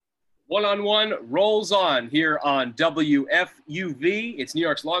One-on-one rolls on here on WFUV. It's New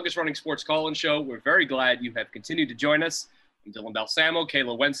York's longest running sports call-in show. We're very glad you have continued to join us. I'm Dylan Balsamo,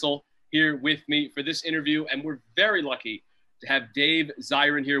 Kayla Wenzel here with me for this interview, and we're very lucky to have Dave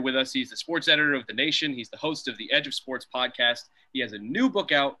Zirin here with us. He's the sports editor of The Nation. He's the host of the Edge of Sports podcast. He has a new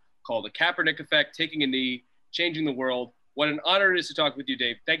book out called The Kaepernick Effect, Taking a Knee, Changing the World. What an honor it is to talk with you,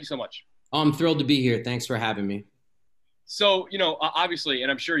 Dave. Thank you so much. Oh, I'm thrilled to be here. Thanks for having me. So, obviously, and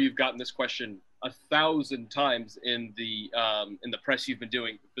I'm sure you've gotten this question 1,000 times in the press you've been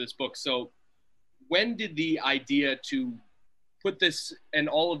doing for this book. So when did the idea to put this and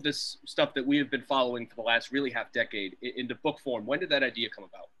all of this stuff that we have been following for the last really half decade into book form, when did that idea come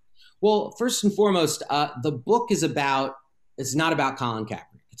about? Well, first and foremost, the book it's not about Colin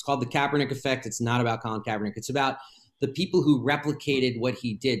Kaepernick. It's called The Kaepernick Effect. It's not about Colin Kaepernick. It's about the people who replicated what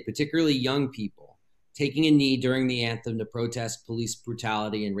he did, particularly young people, taking a knee during the anthem to protest police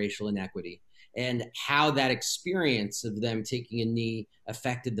brutality and racial inequity, and how that experience of them taking a knee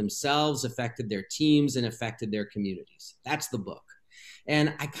affected themselves, affected their teams, and affected their communities. That's the book.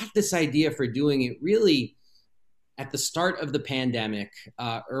 And I got this idea for doing it really at the start of the pandemic,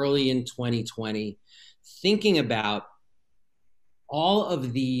 early in 2020, thinking about all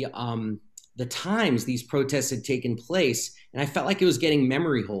of the times these protests had taken place. And I felt like it was getting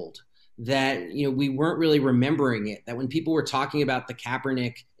memory hold, that we weren't really remembering it, that when people were talking about the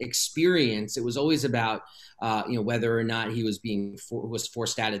Kaepernick experience, it was always about whether or not he was was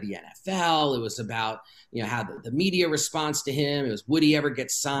forced out of the NFL. It was about how the media responds to him. It was, would he ever get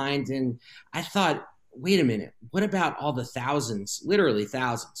signed? And I thought, wait a minute, what about all the thousands, literally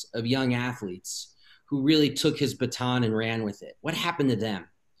thousands of young athletes who really took his baton and ran with it? What happened to them?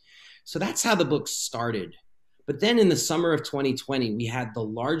 So that's how the book started. But then in the summer of 2020, we had the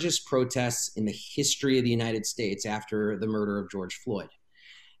largest protests in the history of the United States after the murder of George Floyd.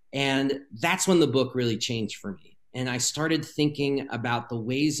 And that's when the book really changed for me. And I started thinking about the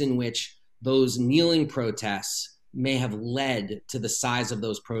ways in which those kneeling protests may have led to the size of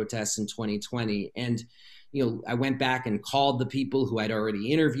those protests in 2020. And I went back and called the people who I'd already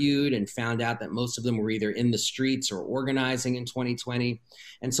interviewed and found out that most of them were either in the streets or organizing in 2020.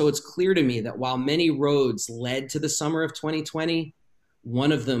 And so it's clear to me that while many roads led to the summer of 2020,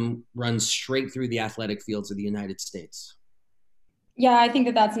 one of them runs straight through the athletic fields of the United States. Yeah, I think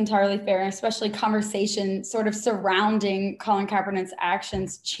that that's entirely fair, especially conversation sort of surrounding Colin Kaepernick's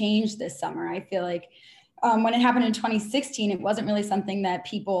actions changed this summer. I feel like when it happened in 2016, it wasn't really something that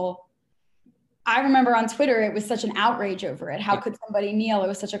I remember on Twitter, it was such an outrage over it. How could somebody kneel? It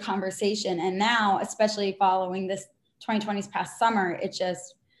was such a conversation. And now, especially following this 2020's past summer,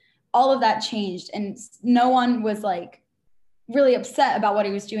 all of that changed. And no one was really upset about what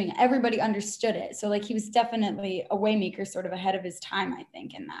he was doing. Everybody understood it. So he was definitely a waymaker, sort of ahead of his time, I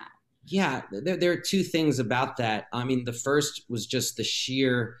think, in that. Yeah, there are two things about that. I mean, the first was just the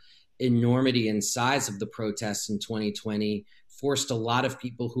sheer enormity and size of the protests in 2020 forced a lot of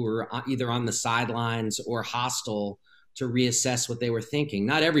people who were either on the sidelines or hostile to reassess what they were thinking.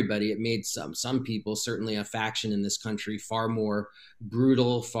 Not everybody. It made some people, certainly a faction in this country, far more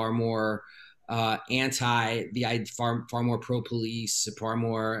brutal, far more far more pro-police, far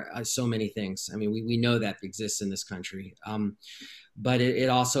more so many things. I mean, we know that exists in this country. But it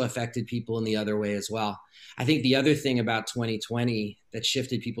also affected people in the other way as well. I think the other thing about 2020 that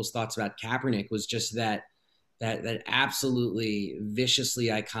shifted people's thoughts about Kaepernick was just that absolutely viciously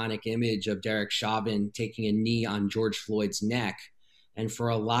iconic image of Derek Chauvin taking a knee on George Floyd's neck. And for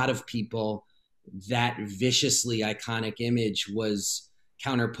a lot of people, that viciously iconic image was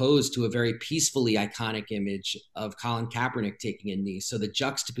counterposed to a very peacefully iconic image of Colin Kaepernick taking a knee. So the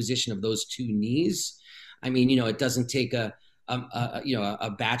juxtaposition of those two knees, I mean, it doesn't take a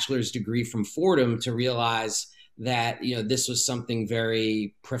bachelor's degree from Fordham to realize that, this was something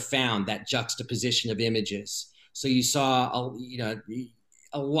very profound, that juxtaposition of images. So you saw,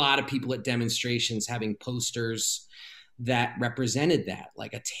 a lot of people at demonstrations having posters that represented that,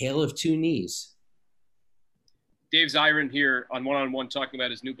 like a tale of two knees. Dave Zirin here on One-on-One talking about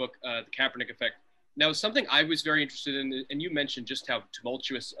his new book, The Kaepernick Effect. Now, something I was very interested in, and you mentioned just how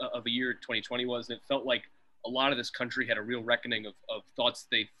tumultuous of a year 2020 was, and it felt like a lot of this country had a real reckoning of thoughts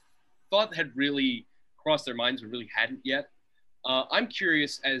they thought had really crossed their minds but really hadn't yet. I'm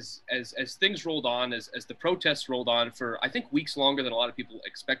curious, as things rolled on, as the protests rolled on for, I think, weeks longer than a lot of people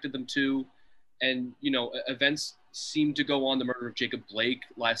expected them to, and, events seemed to go on, the murder of Jacob Blake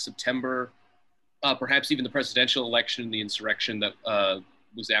last September, perhaps even the presidential election and the insurrection that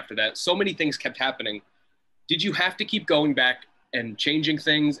was after that. So many things kept happening. Did you have to keep going back and changing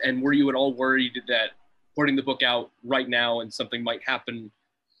things? And were you at all worried that putting the book out right now and something might happen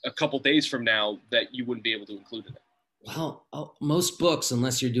a couple days from now that you wouldn't be able to include in it? Well, most books,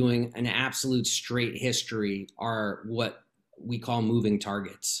 unless you're doing an absolute straight history, are what we call moving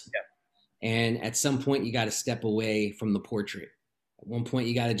targets. Yeah. And at some point, you got to step away from the portrait. At one point,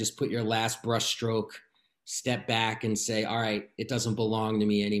 you got to just put your last brush stroke, step back and say, all right, it doesn't belong to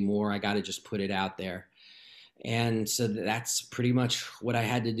me anymore. I got to just put it out there. And so that's pretty much what I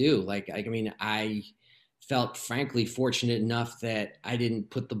had to do. I mean, I felt frankly fortunate enough that I didn't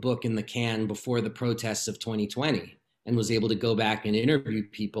put the book in the can before the protests of 2020 and was able to go back and interview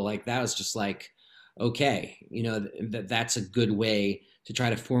people. Like, that was just like, okay, you know, that's a good way to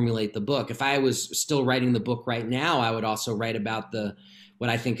try to formulate the book. If I was still writing the book right now, I would also write about what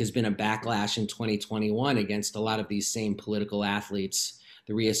I think has been a backlash in 2021 against a lot of these same political athletes,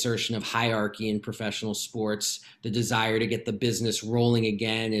 the reassertion of hierarchy in professional sports, the desire to get the business rolling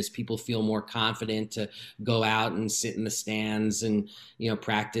again as people feel more confident to go out and sit in the stands and, you know,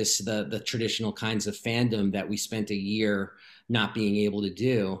 practice the traditional kinds of fandom that we spent a year not being able to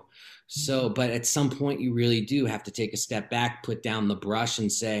do. So, but at some point you really do have to take a step back, put down the brush and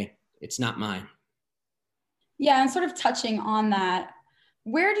say, it's not mine. Yeah, and sort of touching on that,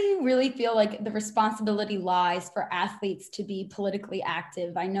 where do you really feel like the responsibility lies for athletes to be politically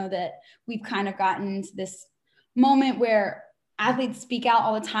active? I know that we've kind of gotten to this moment where athletes speak out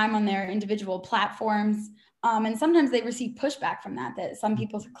all the time on their individual platforms. And sometimes they receive pushback from that some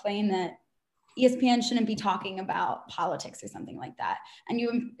people claim that ESPN shouldn't be talking about politics or something like that. And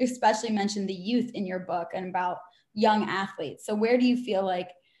you especially mentioned the youth in your book and about young athletes. So where do you feel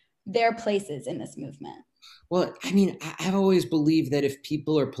like their place is in this movement? Well, I mean, I've always believed that if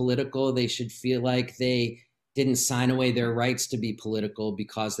people are political, they should feel like they didn't sign away their rights to be political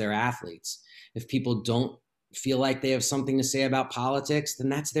because they're athletes. If people don't feel like they have something to say about politics, then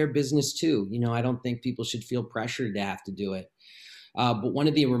that's their business too. You know, I don't think people should feel pressured to have to do it. But one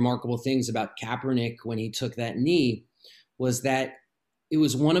of the remarkable things about Kaepernick when he took that knee was that it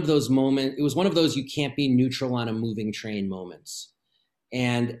was one of those moments, it was one of those you can't be neutral on a moving train moments.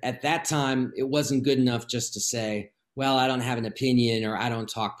 And at that time, it wasn't good enough just to say, well, I don't have an opinion or I don't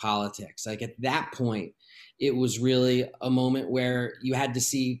talk politics. Like, at that point, it was really a moment where you had to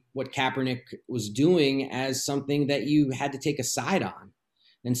see what Kaepernick was doing as something that you had to take a side on.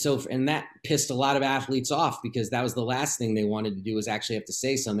 And that pissed a lot of athletes off because that was the last thing they wanted to do, was actually have to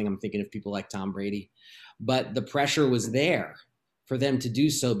say something. I'm thinking of people like Tom Brady, but the pressure was there for them to do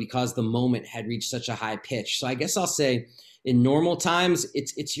so because the moment had reached such a high pitch. So I guess I'll say, in normal times,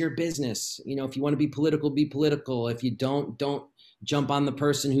 it's your business. You know, if you want to be political, be political. If you don't jump on the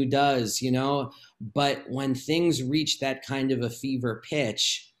person who does, you know. But when things reach that kind of a fever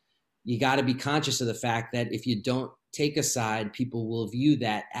pitch, you got to be conscious of the fact that if you don't take a side, people will view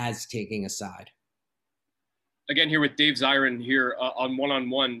that as taking a side. Again, here with Dave Zirin here on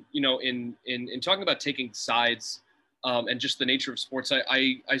One-on-One, you know, in talking about taking sides and just the nature of sports,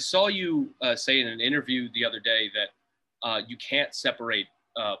 I saw you say in an interview the other day that you can't separate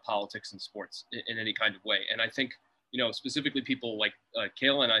politics and sports in any kind of way. And I think, you know, specifically people like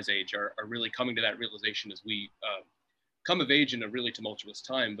Kayla and I's age are really coming to that realization as we come of age in a really tumultuous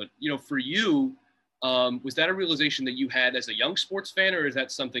time. But, you know, for you, was that a realization that you had as a young sports fan, or is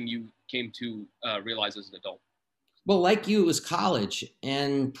that something you came to realize as an adult? Well, like you, it was college,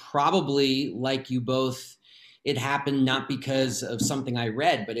 and probably like you both, it happened not because of something I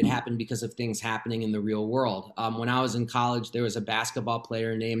read, but it happened because of things happening in the real world. When I was in college, there was a basketball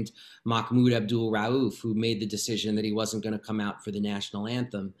player named Mahmoud Abdul Rauf who made the decision that he wasn't going to come out for the national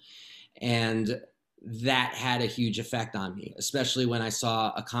anthem. And that had a huge effect on me, especially when I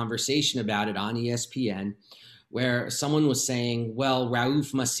saw a conversation about it on ESPN where someone was saying, well,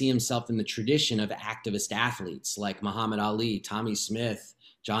 Rauf must see himself in the tradition of activist athletes like Muhammad Ali, Tommy Smith,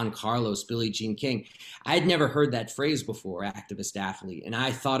 John Carlos, Billie Jean King. I'd never heard that phrase before, activist athlete, and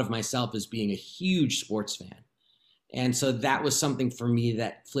I thought of myself as being a huge sports fan. And so that was something for me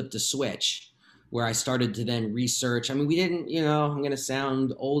that flipped a switch, where I started to then research. I mean, we didn't, you know, I'm going to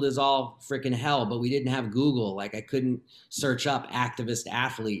sound old as all freaking hell, but we didn't have Google. Like, I couldn't search up activist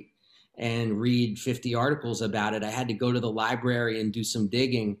athlete and read 50 articles about it. I had to go to the library and do some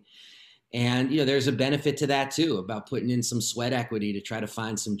digging. And, you know, there's a benefit to that too, about putting in some sweat equity to try to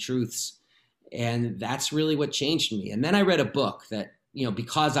find some truths. And that's really what changed me. And then I read a book that, you know,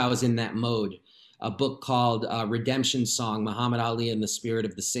 because I was in that mode, a book called Redemption Song, Muhammad Ali and the Spirit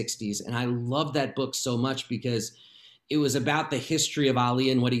of the 60s. And I loved that book so much because it was about the history of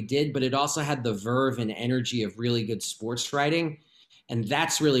Ali and what he did, but it also had the verve and energy of really good sports writing. And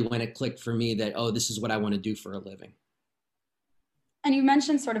that's really when it clicked for me that, oh, this is what I want to do for a living. And you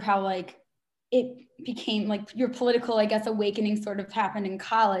mentioned sort of how, like, it became like your political, I guess, awakening sort of happened in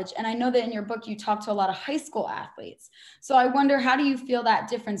college. And I know that in your book, you talk to a lot of high school athletes. So I wonder, how do you feel that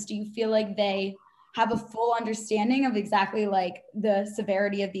difference? Do you feel like they have a full understanding of exactly like the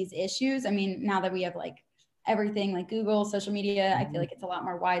severity of these issues? I mean, now that we have like everything like Google, social media, I feel like it's a lot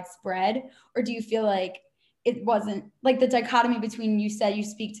more widespread. Or do you feel like it wasn't like the dichotomy between, you said you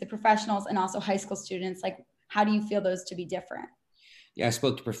speak to professionals and also high school students, like how do you feel those to be different? Yeah, I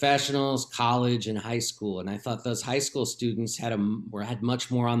spoke to professionals, college, and high school, and I thought those high school students had much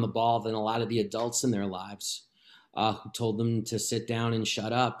more on the ball than a lot of the adults in their lives, who told them to sit down and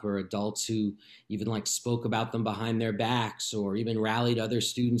shut up, or adults who even like spoke about them behind their backs, or even rallied other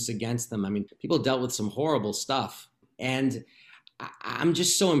students against them. I mean, people dealt with some horrible stuff, and I'm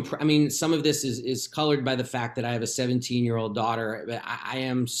just so impressed. I mean, some of this is colored by the fact that I have a 17-year-old daughter, but I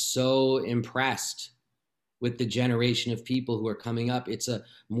am so impressed with the generation of people who are coming up. It's a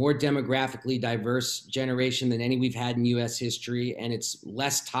more demographically diverse generation than any we've had in U.S. history, and it's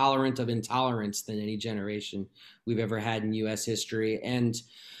less tolerant of intolerance than any generation we've ever had in U.S. history. And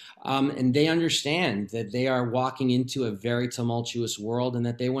they understand that they are walking into a very tumultuous world and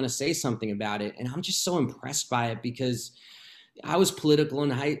that they want to say something about it. And I'm just so impressed by it, because I was political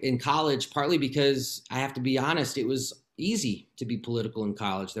in college, partly because I have to be honest, it was easy to be political in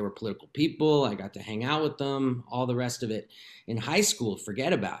college. There were political people. I got to hang out with them, all the rest of it. In high school,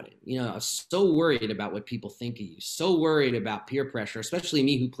 forget about it. You know, I was so worried about what people think of you, so worried about peer pressure, especially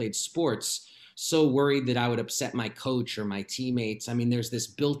me who played sports, so worried that I would upset my coach or my teammates. I mean, there's this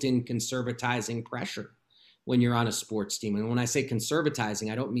built-in conservatizing pressure when you're on a sports team. And when I say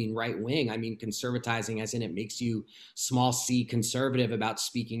conservatizing, I don't mean right wing. I mean conservatizing as in it makes you small c conservative about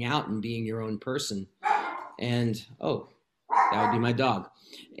speaking out and being your own person. And that would be my dog.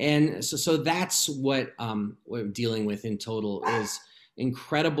 And so that's what we're dealing with in total, is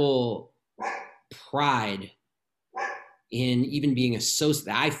incredible pride in even being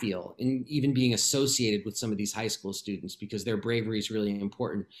I feel in even being associated with some of these high school students, because their bravery is really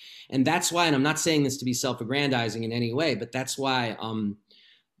important. And that's why, and I'm not saying this to be self-aggrandizing in any way, but that's why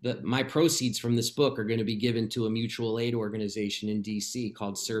my proceeds from this book are going to be given to a mutual aid organization in DC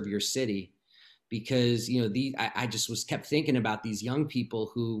called Serve Your City. Because, you know, I just kept thinking about these young people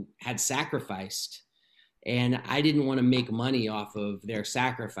who had sacrificed, and I didn't want to make money off of their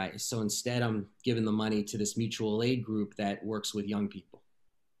sacrifice. So instead, I'm giving the money to this mutual aid group that works with young people.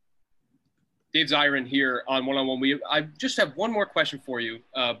 Dave Zirin here on One on One. I just have one more question for you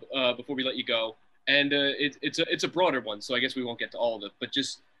before we let you go, and it's a broader one, so I guess we won't get to all of it. But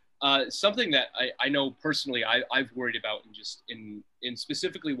just something that I know personally I've worried about, and just in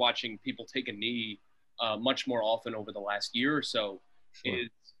specifically watching people take a knee much more often over the last year or so, sure, is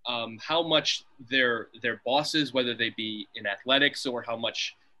how much their bosses, whether they be in athletics or how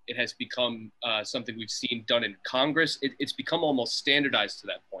much it has become something we've seen done in Congress, it's become almost standardized to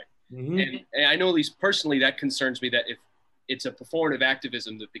that point. Mm-hmm. And I know, at least personally, that concerns me, that if it's a performative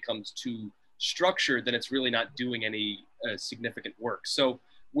activism that becomes too structured, then it's really not doing any significant work. So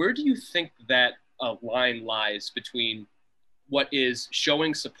where do you think that line lies between what is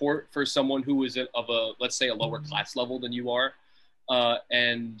showing support for someone who is of a, let's say, a lower class level than you are,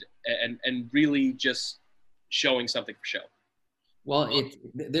 and really just showing something for show? Well,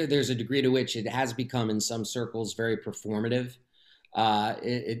 there's a degree to which it has become, in some circles, very performative.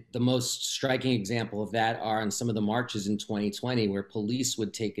 The most striking example of that are on some of the marches in 2020, where police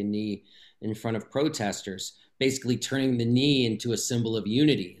would take a knee in front of protesters, basically turning the knee into a symbol of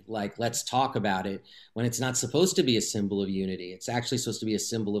unity. Like, let's talk about it, when it's not supposed to be a symbol of unity. It's actually supposed to be a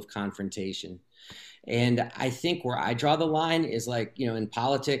symbol of confrontation. And I think where I draw the line is, like, you know, in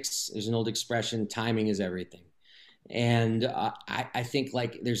politics, there's an old expression, timing is everything. And I think,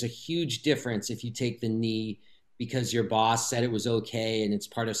 like, there's a huge difference if you take the knee because your boss said it was okay and it's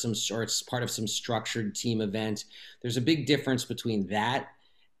part of some structured team event. There's a big difference between that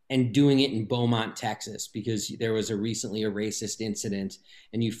and doing it in Beaumont, Texas, because there was recently a racist incident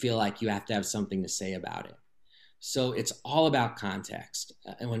and you feel like you have to have something to say about it. So it's all about context.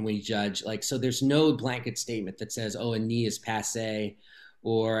 And when we judge, like, so there's no blanket statement that says, oh, a knee is passé,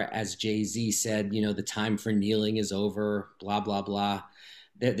 or as Jay-Z said, you know, the time for kneeling is over, blah, blah, blah.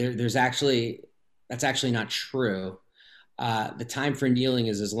 That's actually not true. The time for kneeling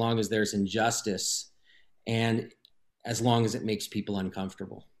is as long as there's injustice and as long as it makes people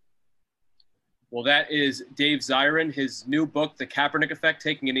uncomfortable. Well, that is Dave Zirin. His new book, The Kaepernick Effect,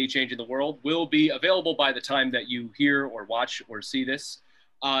 Taking a Knee Changing the World, will be available by the time that you hear or watch or see this.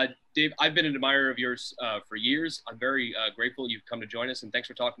 Dave, I've been an admirer of yours for years. I'm very grateful you've come to join us, and thanks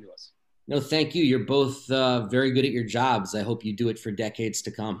for talking to us. No, thank you. You're both very good at your jobs. I hope you do it for decades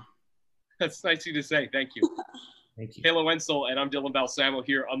to come. That's nice of you to say. Thank you. Thank you. Kayla Wenzel, and I'm Dylan Balsamo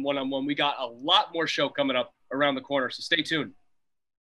here on One on One. We got a lot more show coming up around the corner, so stay tuned.